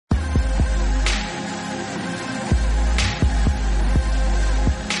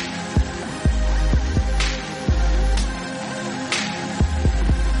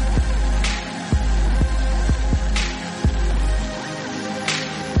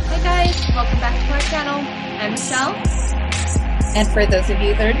guys, welcome back to our channel. I'm Michelle. And for those of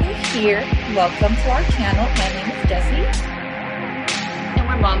you that are new here, welcome to our channel. My name is Jessie. And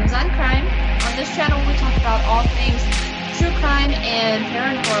we're Moms on Crime. On this channel, we talk about all things true crime and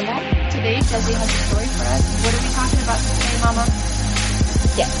paranormal. Today, Jessie has a story for us. What are we talking about today, Mama?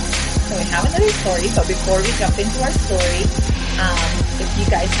 Yes, so we have another story, but before we jump into our story, if you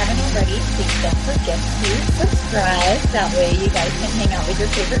guys haven't already, please don't forget to subscribe. That way you guys can hang out with your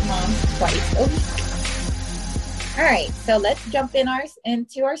favorite moms twice a week. All right, so let's jump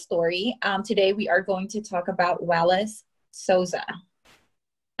into our story. Today we are going to talk about Wallace Souza.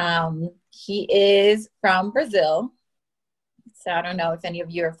 He is from Brazil. So I don't know if any of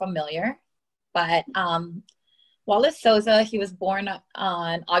you are familiar, but Wallace Souza, he was born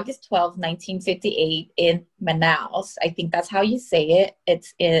on August 12, 1958 in Manaus. I think that's how you say it.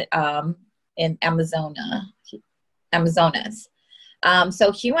 It's in Amazonas.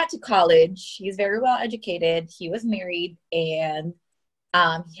 So he went to college. He's very well educated. He was married and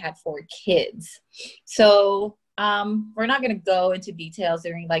he had 4 kids. So we're not going to go into details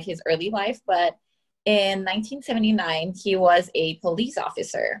during like his early life, but in 1979, he was a police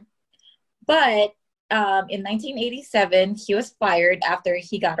officer. But in 1987, he was fired after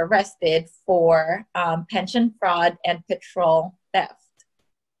he got arrested for pension fraud and petrol theft.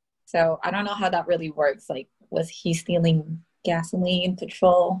 So I don't know how that really works. Like, was he stealing gasoline,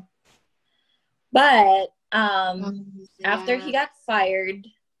 petrol? But after he got fired,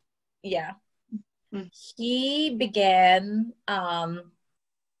 he began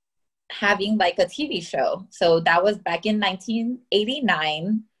having like a TV show. So that was back in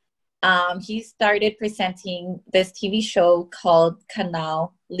 1989. He started presenting this TV show called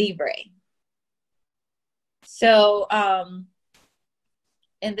Canal Libre. So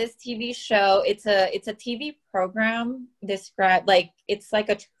in this TV show, it's a TV program described like it's like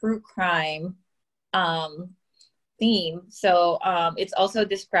a true crime theme. So it's also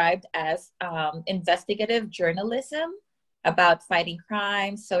described as investigative journalism about fighting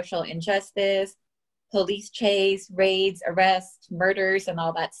crime, social injustice, police chase, raids, arrests, murders, and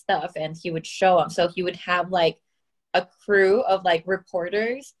all that stuff. And he would show them. So he would have like a crew of like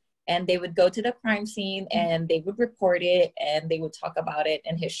reporters, and they would go to the crime scene and they would report it and they would talk about it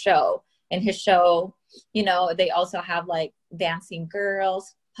in his show. In his show, you know, they also have like dancing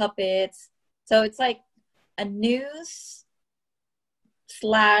girls, puppets. So it's like a news /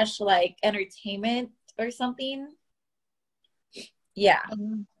 like entertainment or something. Yeah.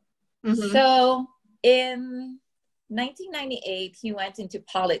 Mm-hmm. So in 1998, he went into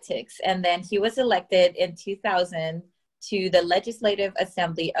politics, and then he was elected in 2000 to the Legislative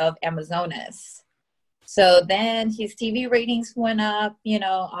Assembly of Amazonas. So then his TV ratings went up, you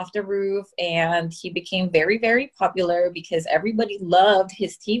know, off the roof, and he became very, very popular because everybody loved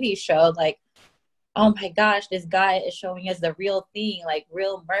his TV show. Like, oh my gosh, this guy is showing us the real thing, like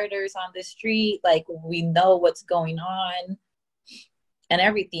real murders on the street. Like, we know what's going on and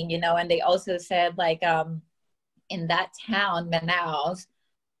everything, you know. And they also said like in that town, Manaus,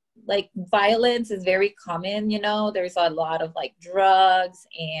 like violence is very common, you know. There's a lot of like drugs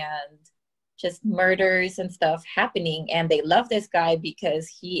and just murders and stuff happening, and they love this guy because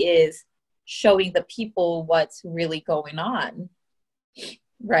he is showing the people what's really going on,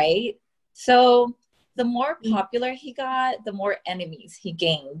 right? So the more popular he got, the more enemies he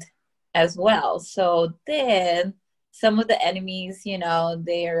gained as well. So then some of the enemies, you know,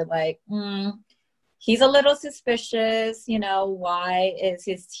 they're like, he's a little suspicious, you know, why is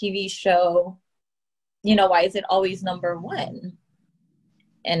his TV show, you know, why is it always #1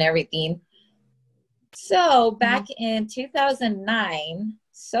 and everything? So back in 2009,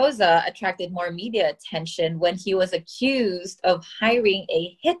 Souza attracted more media attention when he was accused of hiring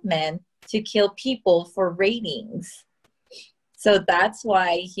a hitman to kill people for ratings. So that's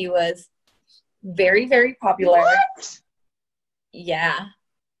why he was very, very popular. What? Yeah.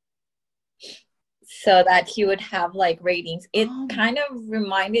 So that he would have like ratings. It kind of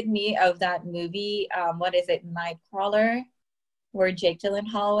reminded me of that movie, what is it, Nightcrawler, where Jake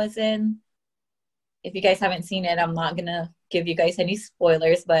Gyllenhaal was in. If you guys haven't seen it, I'm not gonna give you guys any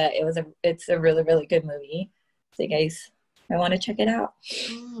spoilers, but it's a really, really good movie. So you guys might want to check it out.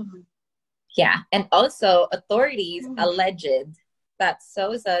 Yeah. And also authorities alleged that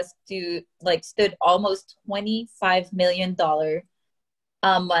Souza stood almost $25 million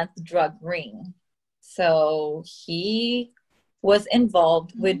a month drug ring. So he was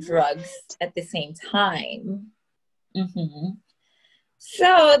involved with drugs at the same time.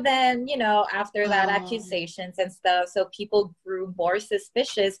 So then, you know, after that accusations and stuff, so people grew more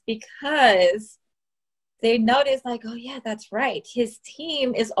suspicious because they noticed like, oh yeah, that's right. His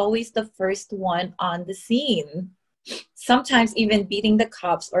team is always the first one on the scene, sometimes even beating the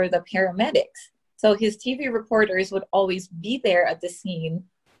cops or the paramedics. So his TV reporters would always be there at the scene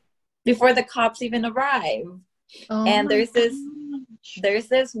before the cops even arrive. Oh And my there's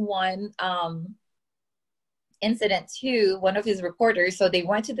this one incident too, one of his reporters, so they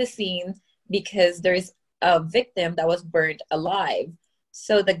went to the scene because there's a victim that was burned alive.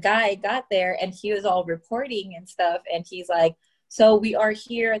 So the guy got there and he was all reporting and stuff, and he's like, so we are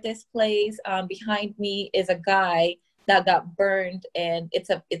here at this place, behind me is a guy that got burned, and it's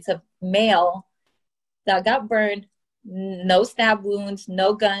a male that got burned, no stab wounds,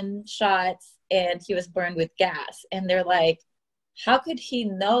 no gunshots, and he was burned with gas. And they're like, how could he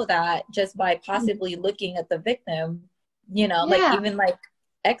know that just by possibly looking at the victim? You know, like even like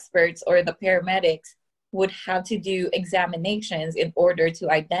experts or the paramedics would have to do examinations in order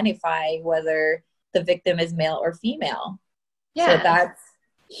to identify whether the victim is male or female. So that's,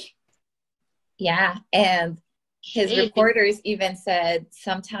 and his reporters even said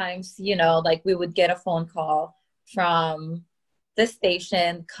sometimes, you know, like we would get a phone call from the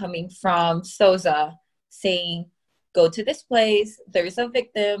station coming from Souza saying, go to this place, there's a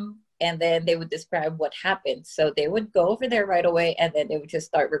victim, and then they would describe what happened. So they would go over there right away, and then they would just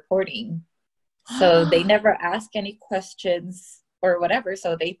start reporting. So they never ask any questions or whatever.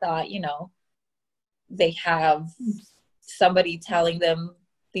 So they thought, you know, they have somebody telling them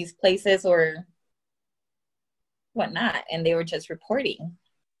these places or whatnot, and they were just reporting.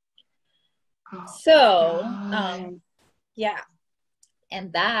 So,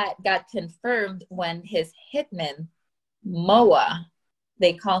 and that got confirmed when his hitman, Moa,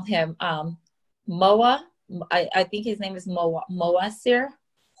 they call him Moa. I think his name is Moacir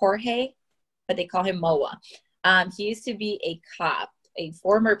Jorge, but they call him Moa. He used to be a cop, a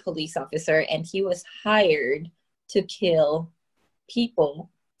former police officer, and he was hired to kill people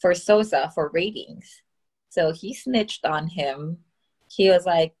for Souza for ratings. So he snitched on him. He was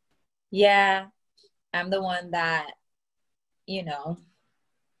like, yeah, I'm the one that, you know,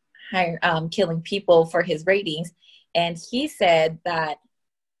 killing people for his ratings. And he said that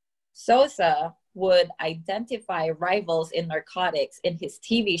Souza would identify rivals in narcotics in his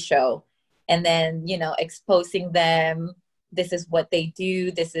TV show, and then, you know, exposing them. This is what they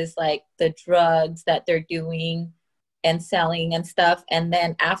do. This is like the drugs that they're doing and selling and stuff. And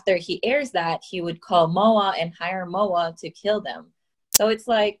then after he airs that, he would call Moa and hire Moa to kill them. So it's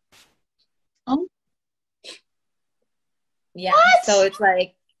like, what? So it's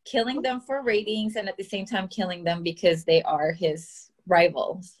like killing them for ratings and at the same time killing them because they are his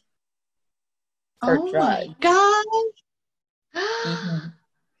rivals for drugs. My God. Mm-hmm.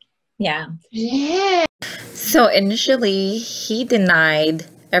 Yeah. So initially, he denied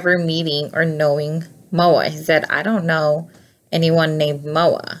ever meeting or knowing Moa. He said, I don't know anyone named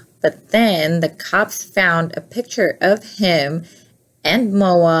Moa. But then the cops found a picture of him and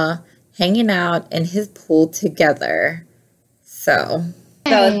Moa hanging out in his pool together. So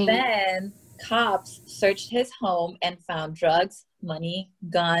then cops searched his home and found drugs, money,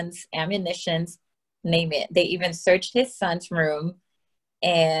 guns, ammunition, name it. They even searched his son's room,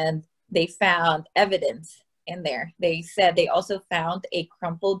 and they found evidence in there. They said they also found a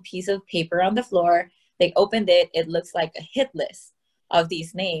crumpled piece of paper on the floor. They opened it. It looks like a hit list of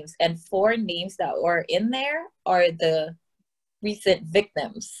these names. And 4 names that were in there are the recent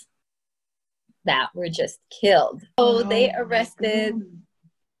victims that were just killed. So they arrested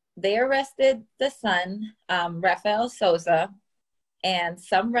the son, Rafael Souza, and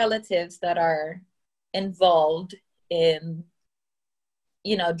some relatives that are involved in,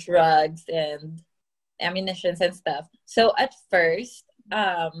 you know, drugs and ammunition and stuff. So at first,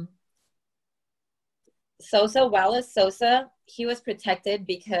 Wallace Souza, he was protected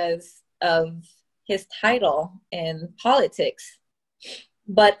because of his title in politics.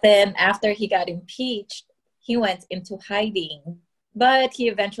 But then after he got impeached, he went into hiding. But he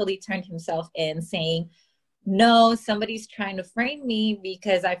eventually turned himself in, saying, no, somebody's trying to frame me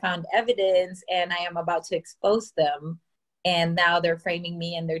because I found evidence and I am about to expose them. And now they're framing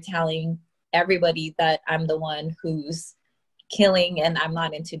me and they're telling everybody that I'm the one who's killing and I'm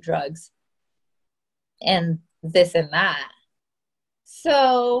not into drugs and this and that.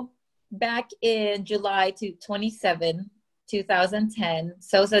 So back in July 27, 2010,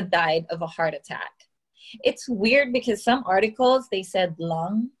 Souza died of a heart attack. It's weird because some articles, they said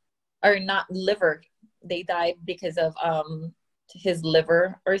lung or not liver. They died because of his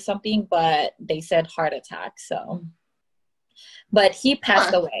liver or something, but they said heart attack. So, but he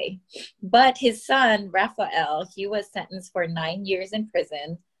passed away. But his son, Rafael, he was sentenced for 9 years in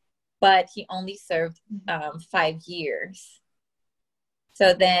prison. but he only served 5 years.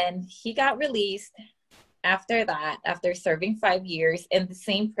 So then he got released after that, after serving 5 years in the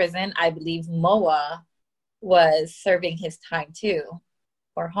same prison. I believe Moa was serving his time too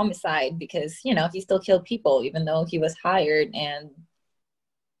for homicide, because, you know, he still killed people even though he was hired, and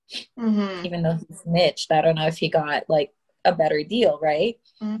even though he snitched. I don't know if he got like a better deal, right?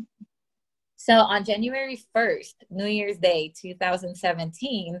 So on January 1st, New Year's Day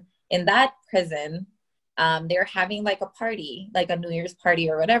 2017, in that prison, they're having like a party, like a New Year's party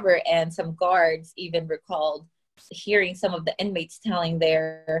or whatever. And some guards even recalled hearing some of the inmates telling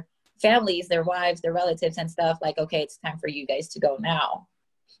their families, their wives, their relatives and stuff, like, okay, it's time for you guys to go now.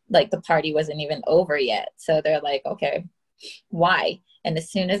 Like the party wasn't even over yet. So they're like, okay, why? And as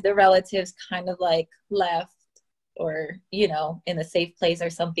soon as the relatives kind of like left, or, you know, in a safe place or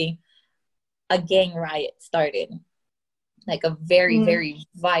something, a gang riot started. Like a very, very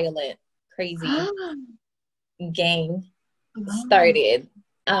violent, crazy gang started.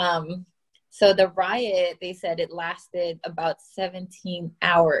 So the riot, they said it lasted about 17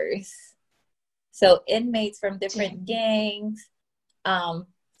 hours. So inmates from different gangs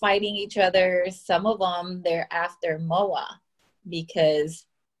fighting each other. Some of them, they're after Moa because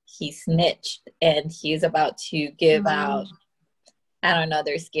he snitched and he's about to give out, I don't know,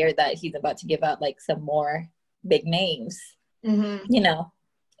 they're scared that he's about to give out like some more big names. You know,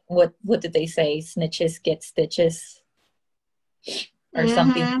 what did they say? Snitches get stitches or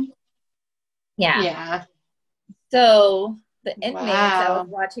something. Yeah. So the inmates, I was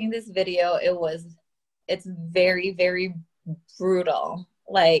watching this video. It's very, very brutal.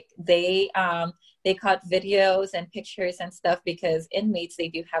 Like they caught videos and pictures and stuff, because inmates, they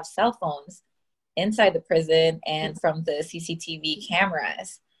do have cell phones inside the prison and from the CCTV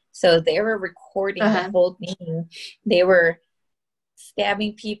cameras. So they were recording the whole thing. They were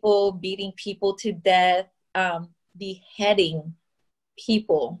stabbing people, beating people to death, beheading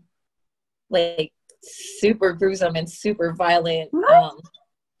people, like super gruesome and super violent.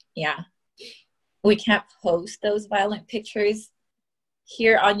 Yeah. We can't post those violent pictures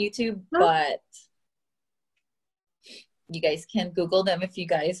here on YouTube, but you guys can Google them if you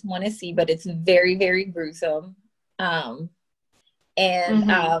guys want to see, but it's very, very gruesome.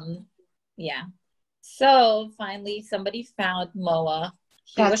 Yeah. So finally somebody found Moa.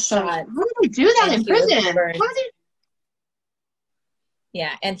 He was shot. How do they do that in prison?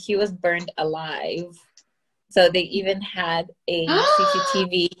 Yeah, and he was burned alive. So they even had a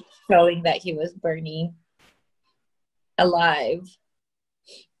CCTV showing that he was burning alive.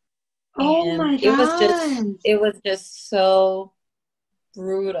 Oh my God. It was just so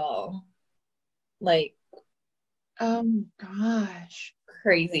brutal. Like, oh my gosh.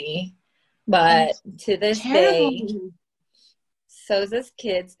 Crazy. But to this day, Souza's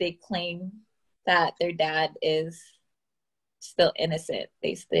kids, they claim that their dad is still innocent.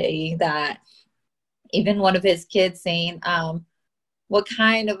 They say that even one of his kids saying, what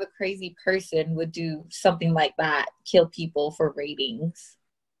kind of a crazy person would do something like that, kill people for ratings?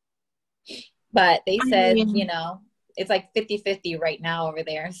 But they said, you know, it's like 50-50 right now over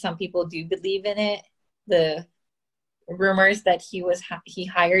there. Some people do believe in it. The rumors that he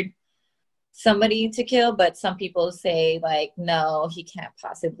hired somebody to kill, but some people say like, no, he can't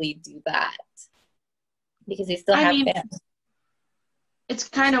possibly do that because he still have fans. It's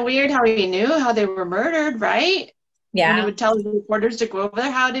kind of weird how he knew how they were murdered, right? Yeah. When he would tell the reporters to go over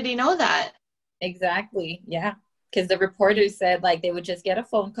there, how did he know that? Exactly. Yeah. Because the reporters said like they would just get a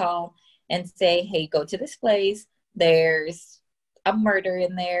phone call and say, hey, go to this place. There's a murder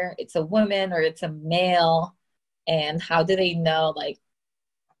in there. It's a woman or it's a male. And how do they know like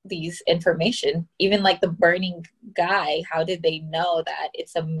these information? Even like the burning guy, how did they know that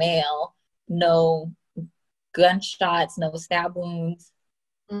it's a male? No gunshots, no stab wounds.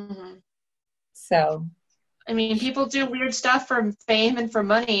 So, I mean, people do weird stuff for fame and for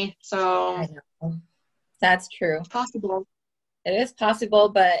money. So I know. That's true. It's possible. It is possible,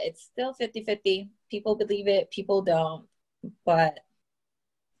 but it's still 50-50. People believe it, people don't. But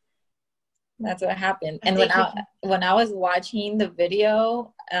that's what happened. And when I was watching the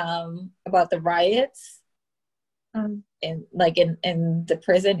video about the riots, and like in the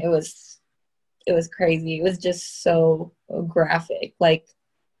prison, it was crazy. It was just so graphic. Like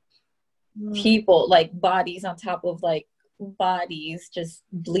people, like bodies on top of like bodies, just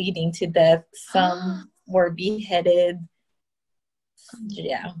bleeding to death. Some were beheaded.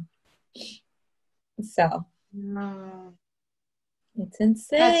 Yeah. So it's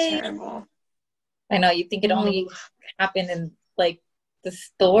insane. That's terrible. I know you think it only happened in like the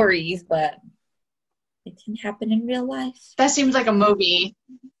stories, but it can happen in real life. That seems like a movie.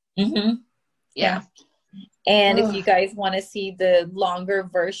 Mm-hmm. Yeah. And if you guys want to see the longer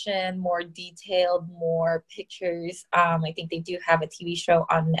version, more detailed, more pictures, I think they do have a TV show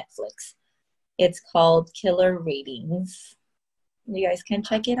on Netflix. It's called Killer Ratings. You guys can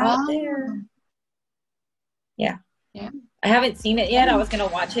check it out there. Yeah. I haven't seen it yet. I was going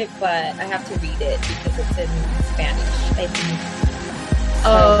to watch it, but I have to read it because it's in Spanish, I think.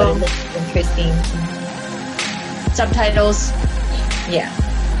 But it looks interesting. Subtitles. Yeah.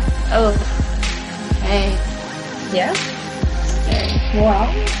 Oh. Okay. Yeah. Okay. Well,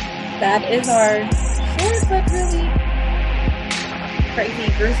 that is our short but really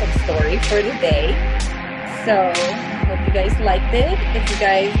crazy, gruesome story for the day. So, hope you guys liked it. If you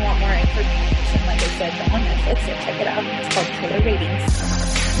guys want more information, like I said, go on Netflix and check it out. It's called Killer Ratings.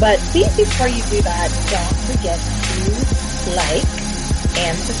 But please, before you do that, don't forget to like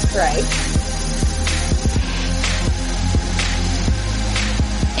and subscribe.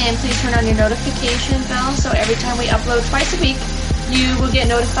 And please turn on your notification bell so every time we upload twice a week, you will get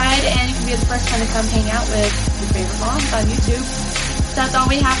notified and you can be the first one to come hang out with your favorite moms on YouTube. That's all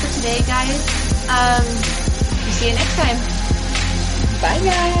we have for today, guys. See you next time. Bye,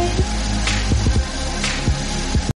 guys.